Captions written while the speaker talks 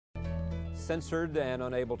Censored and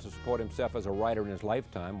unable to support himself as a writer in his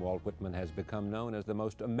lifetime, Walt Whitman has become known as the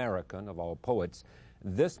most American of all poets.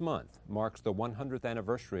 This month marks the 100th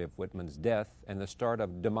anniversary of Whitman's death and the start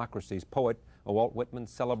of Democracy's Poet, a Walt Whitman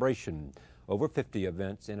celebration. Over 50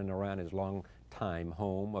 events in and around his long-time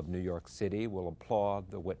home of New York City will applaud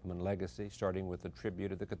the Whitman legacy, starting with a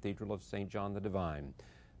tribute at the Cathedral of St. John the Divine.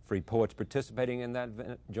 Free poets participating in that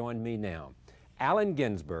event join me now. Allen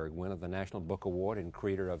Ginsberg, winner of the National Book Award and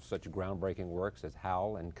creator of such groundbreaking works as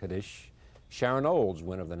Howl and Kaddish. Sharon Olds,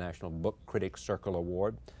 winner of the National Book Critics Circle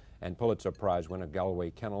Award, and Pulitzer Prize winner Galway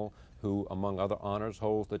Kinnell, who, among other honors,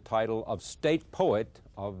 holds the title of State Poet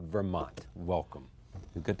of Vermont. Welcome.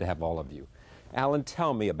 It's good to have all of you. Allen,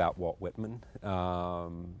 tell me about Walt Whitman,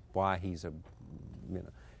 why he's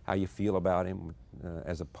how you feel about him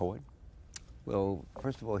as a poet. Well,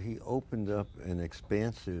 first of all, he opened up an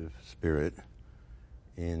expansive spirit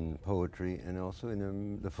in poetry and also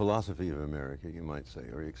in the philosophy of America, you might say,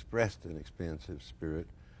 or he expressed an expansive spirit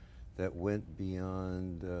that went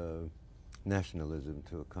beyond nationalism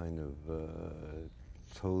to a kind of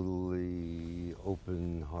totally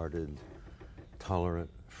open-hearted, tolerant,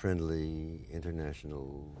 friendly,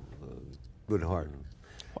 international good heart.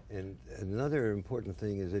 And another important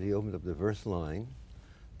thing is that he opened up the verse line,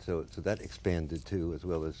 so that expanded too, as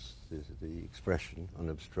well as the expression,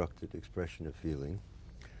 unobstructed expression of feeling.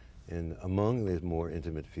 And among his more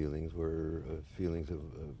intimate feelings were feelings of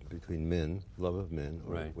between men, love of men,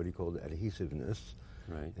 or right. what he called adhesiveness.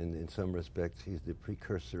 Right. And in some respects, he's the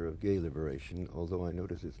precursor of gay liberation, although I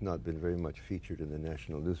notice it's not been very much featured in the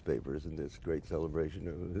national newspapers in this great celebration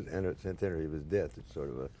of the centenary of his death. It's sort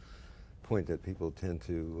of a point that people tend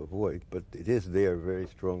to avoid, but it is there very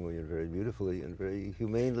strongly and very beautifully and very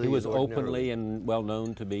humanely. He was openly and well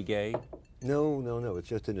known to be gay? No. It's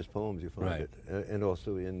just in his poems you find right. it, and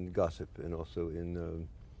also in gossip, and also in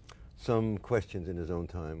some questions in his own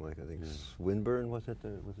time, like I think Swinburne, was it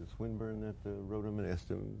Swinburne that wrote him and asked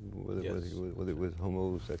him whether it was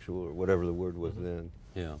homosexual or whatever the word was then,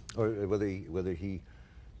 or whether he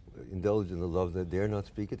indulged in the love that dare not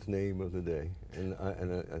speak its name of the day. And I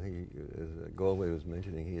think, as Galway was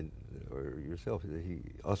mentioning, he had, or yourself,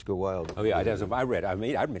 Oscar Wilde. Oh yeah, I read. I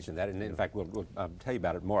mentioned that, and in fact, we'll tell you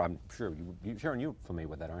about it more. I'm sure Sharon, you're familiar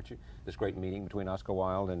with that, aren't you? This great meeting between Oscar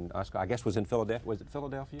Wilde and Oscar, I guess, was in Philadelphia. Was it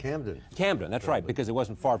Philadelphia? Camden. That's right, because it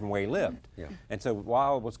wasn't far from where he lived. Yeah. And so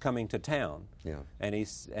Wilde was coming to town. Yeah. And he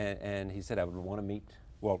said, I would want to meet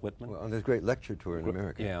Walt Whitman. Well, on this great lecture tour in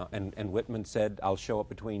America. Yeah, and Whitman said, I'll show up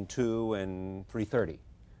between 2 and 3:30.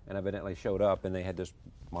 And evidently showed up, and they had this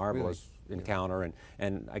marvelous encounter.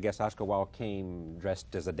 And I guess Oscar Wilde came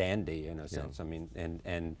dressed as a dandy, in a sense. I mean,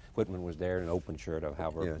 and Whitman was there in an open shirt of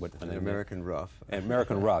however Whitman. An American rough.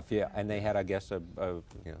 American rough, yeah. And they had, I guess, a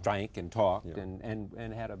drank and talked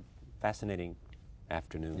and had a fascinating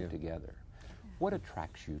afternoon together. What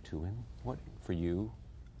attracts you to him? What, for you,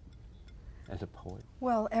 as a poet?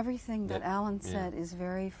 Well, everything that Allen said is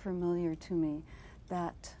very familiar to me.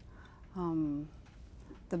 That,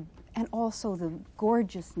 and also the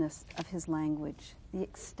gorgeousness of his language, the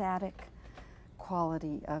ecstatic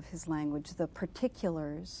quality of his language, the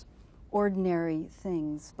particulars, ordinary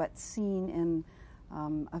things, but seen in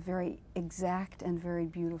a very exact and very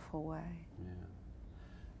beautiful way. Yeah.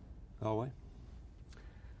 Galway?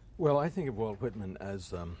 Well, I think of Walt Whitman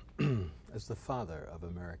as as the father of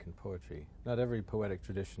American poetry. Not every poetic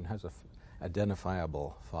tradition has a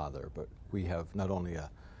identifiable father, but we have not only a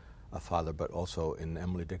father, but also in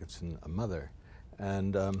Emily Dickinson, a mother.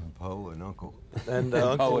 And Poe, an uncle. And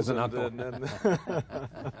Poe is an uncle.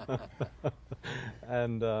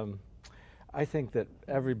 And I think that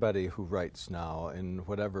everybody who writes now, in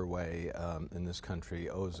whatever way in this country,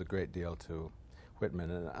 owes a great deal to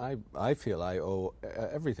Whitman. And I feel I owe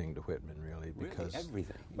everything to Whitman, really, because... Really?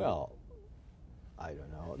 Everything? Well, I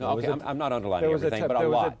don't know. No, okay, I'm not underlining everything, but a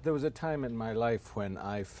lot. There was a time in my life when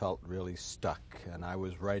I felt really stuck, and I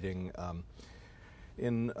was writing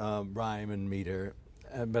in rhyme and meter,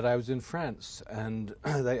 but I was in France, and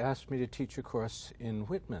they asked me to teach a course in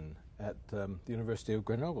Whitman at the University of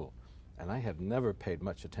Grenoble, and I had never paid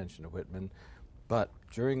much attention to Whitman, but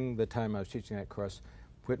during the time I was teaching that course,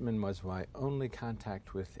 Whitman was my only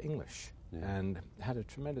contact with English. And had a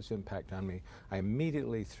tremendous impact on me. I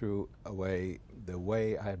immediately threw away the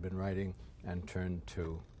way I had been writing and turned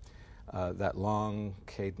to that long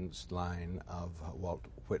cadenced line of Walt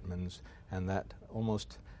Whitman's and that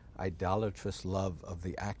almost idolatrous love of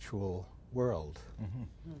the actual world.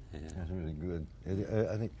 That's really good.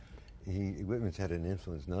 I think Whitman's had an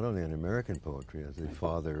influence not only on American poetry as the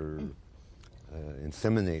father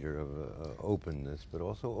inseminator of openness, but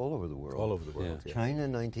also all over the world. All over the world. Yeah. Yeah. China,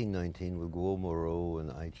 1919, with Guo Moreau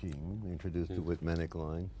and I Ching, introduced the Whitmanic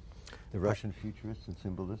line. The Russian futurists and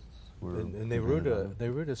symbolists were. And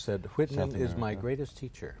Neruda said, Whitman South is my America. greatest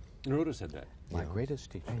teacher. Neruda said that. My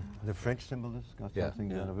greatest teacher. The French symbolists got Yeah.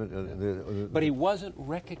 something Yeah. out of it. But he wasn't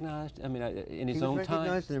recognized, I mean, in his he own was time.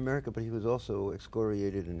 recognized in America, but he was also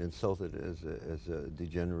excoriated and insulted as a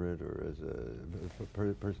degenerate or as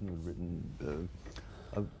a person who'd written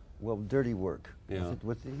dirty work. Yeah.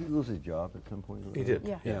 Did he lose his job at some point? He did.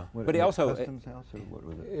 Yeah. Yeah. What, But he in the also- Customs House, or what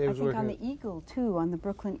was it? He I was think on working- the Eagle, too, on the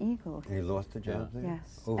Brooklyn Eagle. And he lost the job there?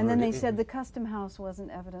 Yes. Over And then it? they said the Custom House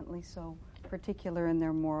wasn't evidently so particular in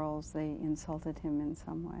their morals. They insulted him in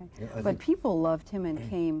some way. Yeah, I but think- people loved him and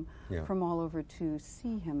came Yeah. from all over to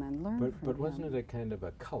see him and learn from But him. wasn't it a kind of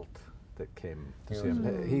a cult that came to Yeah. see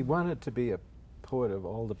him? He wanted to be a poet of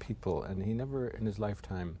all the people, and he never in his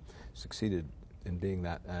lifetime succeeded in being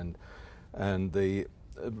that. And the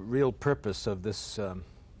real purpose of this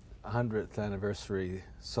 100th anniversary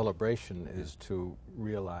celebration is to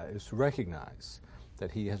recognize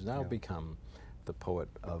that he has now become the poet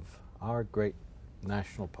of our great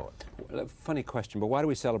national poet. Well, a funny question, but why do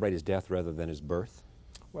we celebrate his death rather than his birth?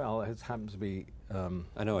 Well, it happens to be.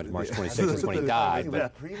 I know it's March 26th is when he died, It was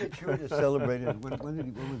but premature to celebrate it. When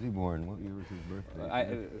was he born? What year was his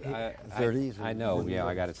birthday? 30s? I know, yeah,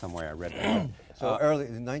 I got it somewhere. I read that. So early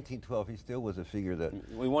in 1912, he still was a figure that.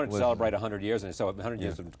 We wanted to was- celebrate 100 years, and so 100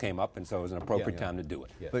 years came up, and so it was an appropriate Yeah. time to do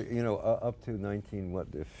it. Yeah. But up to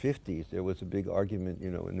the 50s, there was a big argument,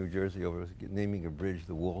 in New Jersey over naming a bridge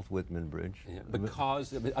the Walt Whitman Bridge. Yeah.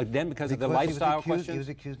 Because of the Because lifestyle he was questions.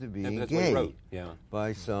 accused of Yeah, being that's what he gay wrote. Yeah.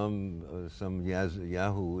 by some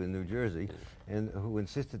Yahoo in New Jersey, and who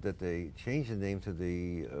insisted that they change the name to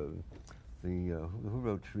who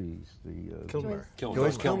wrote Trees? Kilmer.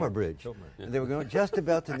 Joyce Kilmer Bridge. Kilmer. And they were just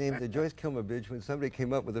about to name the Joyce Kilmer Bridge when somebody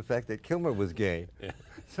came up with the fact that Kilmer was gay. Yeah.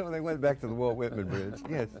 So they went back to the Walt Whitman Bridge.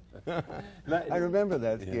 Yes. I remember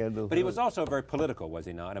that scandal. But he was also very political, was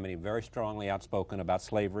he not? I mean, he very strongly outspoken about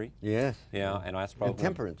slavery. Yes. Yeah, and outspoken. And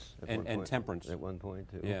temperance. At one And point. temperance. At one point,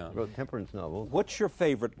 too. Yeah. Wrote temperance novels. What's your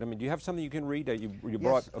favorite? I mean, do you have something you can read? You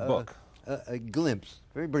brought a book. A glimpse,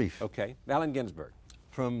 very brief, Okay. Allen Ginsberg.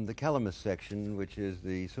 from the Calamus section, which is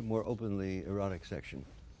the more openly erotic section.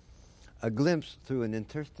 A glimpse through an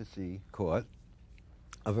interstice caught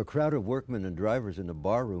of a crowd of workmen and drivers in a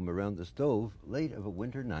bar room around the stove late of a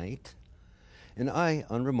winter night, and I,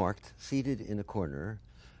 unremarked, seated in a corner,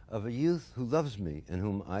 of a youth who loves me and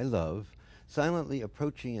whom I love, silently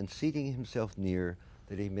approaching and seating himself near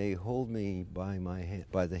that he may hold me by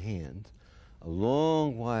the hand, a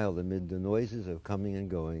long while amid the noises of coming and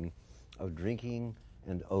going, of drinking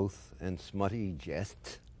and oath and smutty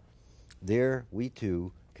jest. There we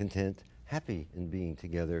two, content, happy in being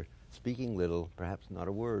together, speaking little, perhaps not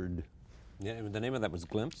a word. Yeah, the name of that was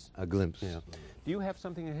Glimpse. A glimpse. Yeah. Do you have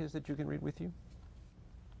something of his that you can read with you?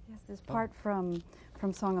 Yes, this part from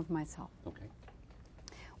Song of Myself. Okay.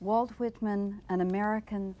 Walt Whitman, an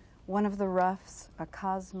American, one of the roughs, a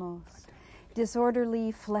cosmos,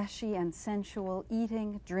 disorderly, fleshy, and sensual,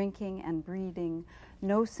 eating, drinking, and breeding,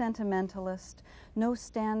 no sentimentalist, no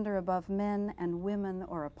stander above men and women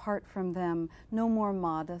or apart from them, no more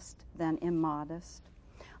modest than immodest.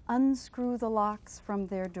 Unscrew the locks from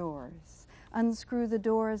their doors, unscrew the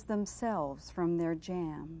doors themselves from their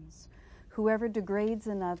jambs. Whoever degrades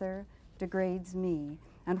another degrades me,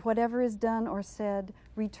 and whatever is done or said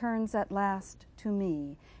returns at last to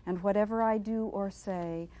me, and whatever I do or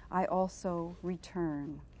say, I also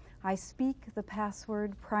return. I speak the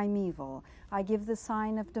password primeval. I give the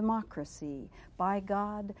sign of democracy. By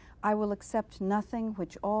God, I will accept nothing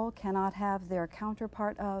which all cannot have their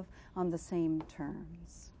counterpart of on the same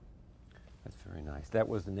terms. That's very nice. That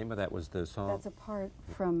was the name of that was the song. That's a part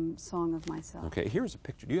from Song of Myself. Okay, here's a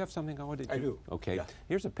picture. Do you have something going? I do. Okay, Yeah.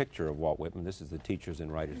 Here's a picture of Walt Whitman. This is the Teacher's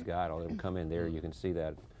and Writer's Guide. I'll come in there. You can see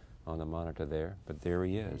that on the monitor there. But there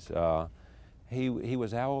he is. He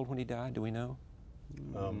was how old when he died? Do we know? He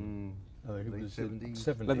Late was 70s?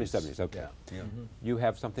 70s. Late 70s, okay. Yeah. You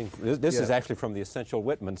have something. This is Yeah. actually from the Essential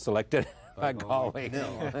Whitman selected by Galway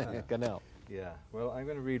Kinnell. Kinnell. Yeah. Well, I'm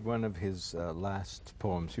going to read one of his last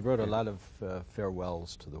poems. He wrote a lot of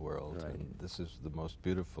farewells to the world, Right. and this is the most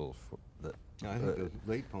beautiful. I think those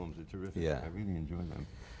late poems are terrific. Yeah. I really enjoy them.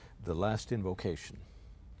 The last invocation.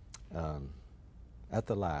 At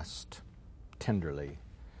the last, tenderly,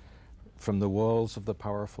 from the walls of the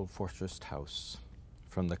powerful fortressed house,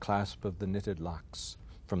 from the clasp of the knitted locks,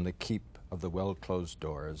 from the keep of the well-closed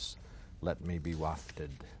doors, let me be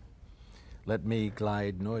wafted. Let me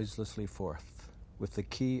glide noiselessly forth, with the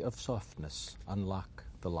key of softness, unlock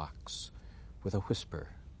the locks. With a whisper,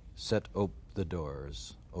 set ope the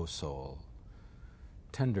doors, O soul.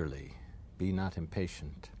 Tenderly, be not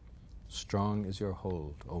impatient. Strong is your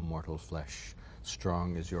hold, O mortal flesh.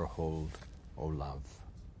 Strong is your hold, O love.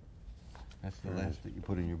 That's the last that you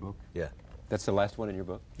put in your book? Yeah. That's the last one in your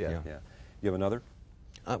book? Yeah. You have another?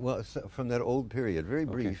 Well, it's from that old period, very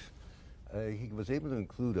brief. He was able to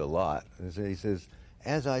include a lot. He says,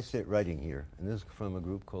 as I sit writing here, and this is from a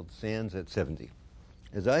group called Sands at 70.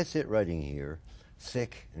 As I sit writing here,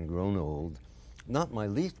 sick and grown old, not my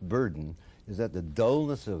least burden is that the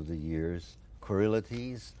dullness of the years,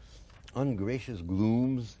 querilities, ungracious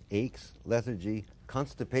glooms, aches, lethargy,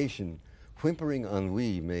 constipation, whimpering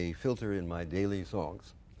ennui may filter in my daily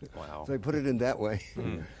songs. Wow. So I put it in that way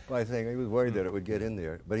by saying he was worried that it would get in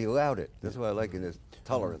there, but he allowed it. That's what I like in his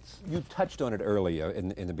tolerance. You touched on it earlier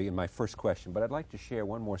in my first question, but I'd like to share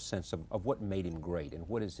one more sense of what made him great and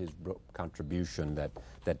what is his contribution that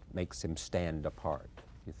makes him stand apart,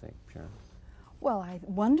 you think, Sharon? Well, I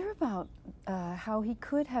wonder about how he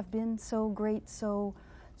could have been so great so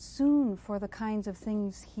soon for the kinds of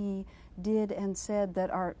things he did and said that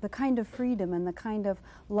are the kind of freedom and the kind of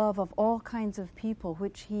love of all kinds of people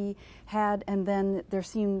which he had, and then there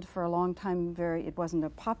seemed for a long time it wasn't a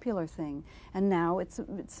popular thing, and now it's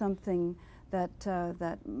something that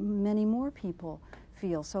that many more people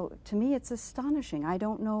feel. So to me it's astonishing. I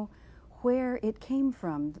don't know where it came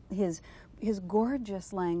from, his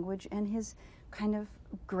gorgeous language and his kind of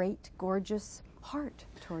great gorgeous heart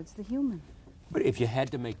towards the human. But if you had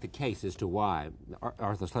to make the case as to why,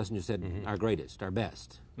 Arthur Schlesinger said our greatest, our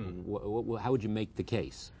best, how would you make the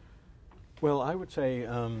case? Well, I would say,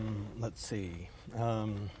 let's see.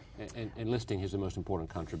 And listing his most important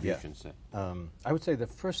contributions. Yeah. I would say the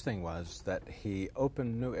first thing was that he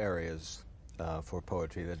opened new areas for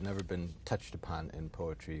poetry that had never been touched upon in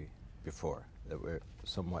poetry before, that were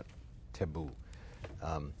somewhat taboo.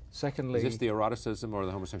 Secondly... Is this the eroticism or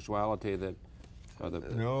the homosexuality that...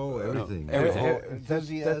 No, everything.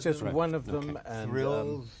 That's just one of them. And,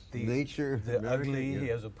 thrills, nature. The ugly. He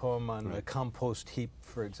has a poem on a compost heap,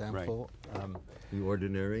 for example. The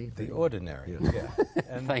ordinary. The ordinary, yeah.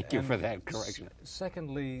 And, Thank you for that correction.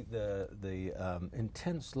 Secondly, the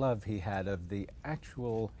intense love he had of the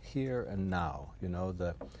actual here and now. You know,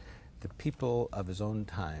 the people of his own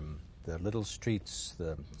time, the little streets,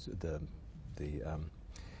 the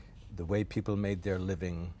way people made their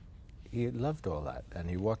living. He loved all that, and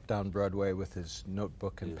he walked down Broadway with his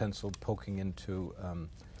notebook and pencil, poking into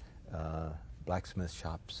blacksmith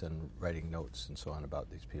shops and writing notes and so on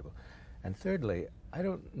about these people. And thirdly, I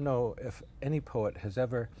don't know if any poet has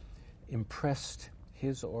ever impressed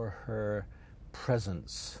his or her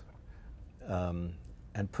presence and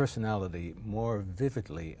personality more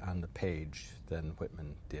vividly on the page than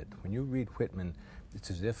Whitman did. When you read Whitman,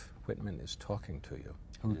 it's as if Whitman is talking to you.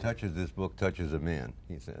 Who touches this book touches a man,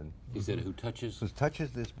 he said. He said, who touches? Who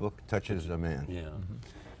touches this book touches a man.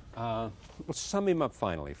 Yeah. Let's sum him up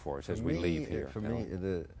finally for us as we leave here. For me,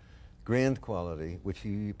 the grand quality which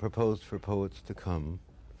he proposed for poets to come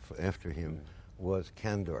after him was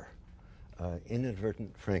candor,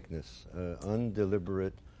 inadvertent frankness,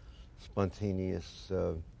 undeliberate, spontaneous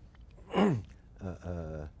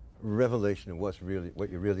revelation of what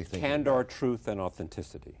you really think. Candor, truth, and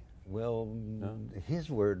authenticity. Well, his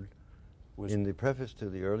word was in the preface to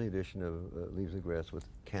the early edition of Leaves of Grass was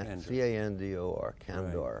C-A-N-D-O-R,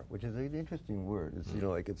 candor, right. Which is an interesting word.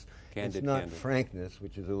 It's it's not frankness,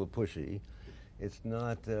 which is a little pushy. It's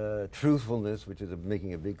not truthfulness, which is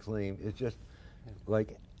making a big claim. It's just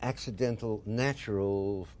like accidental,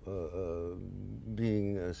 natural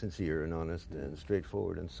being sincere and honest and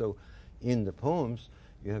straightforward. And so, in the poems,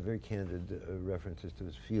 you have very candid references to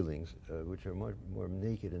his feelings, which are more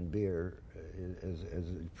naked and bare as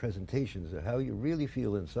presentations of how you really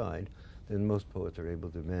feel inside than most poets are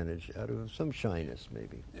able to manage out of some shyness,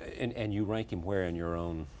 maybe. And you rank him where in your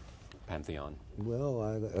own pantheon?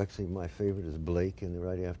 Well, actually, my favorite is Blake, and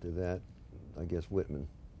right after that, I guess Whitman.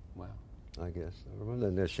 Wow. I guess.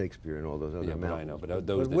 Then there's Shakespeare and all those other mountains. But I know, but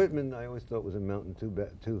those... But Whitman, I always thought was a mountain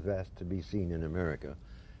too vast to be seen in America.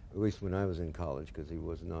 At least when I was in college, because he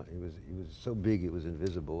was so big it was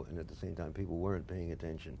invisible, and at the same time people weren't paying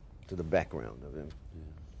attention to the background of him. Yeah.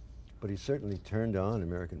 But he certainly turned on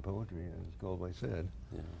American poetry, as Galway said.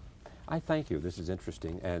 Yeah. I thank you. This is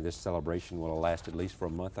interesting, and this celebration will last at least for a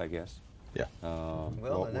month, I guess. Yeah.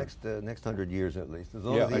 Well, the next 100 years at least. As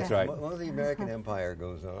long that's right. As long as the American empire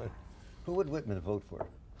goes on, who would Whitman vote for?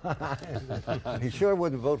 He sure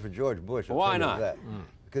wouldn't vote for George Bush. Why not?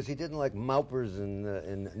 because he didn't like maupers and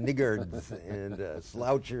niggards and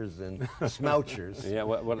slouchers and smouchers. Yeah,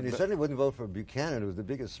 and he certainly wouldn't vote for Buchanan, who was the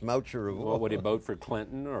biggest smoucher of all. Well, would he vote for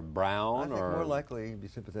Clinton or Brown? I think more likely he'd be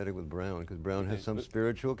sympathetic with Brown, because Brown has some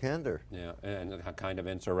spiritual candor. Yeah, and a kind of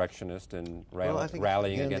insurrectionist and I think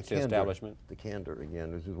rallying again, against the establishment. The candor,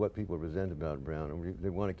 again, which is what people resent about Brown. And they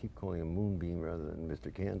want to keep calling him Moonbeam rather than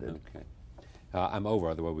Mr. Candid. Okay. I'm over,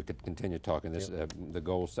 otherwise we could continue talking. This, the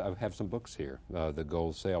gold. I have some books here. The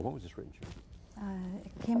Gold Sale. When was this written?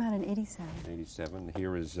 It came out in 87. 87.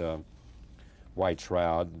 Here is White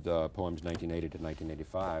Shroud, poems 1980 to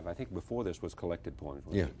 1985. I think before this was collected poems.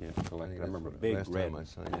 Yeah. Collected. I remember big last red. time I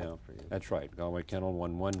signed it for you. That's right. Galway Kinnell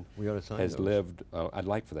one We ought to sign has those. lived. I'd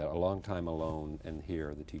like for that. A Long Time Alone, and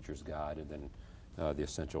here the Teacher's Guide, and then the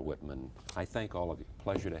Essential Whitman. I thank all of you.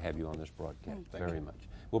 Pleasure to have you on this broadcast. Very much.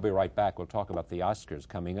 We'll be right back. We'll talk about the Oscars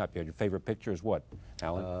coming up. Your favorite picture is what,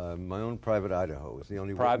 Alan? My own Private Idaho. It's the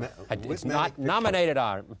only It's not nominated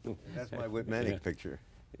on. That's my Whitmanic picture.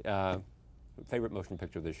 Favorite motion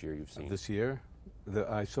picture this year you've seen? This year?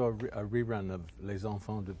 I saw a rerun of Les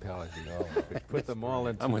Enfants du Paradis. Put them all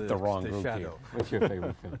into I'm with the wrong group shadow. here. What's your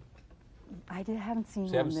favorite film? I haven't seen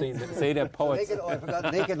You one. haven't seen that poets. I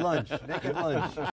forgot Naked Lunch. Naked Lunch.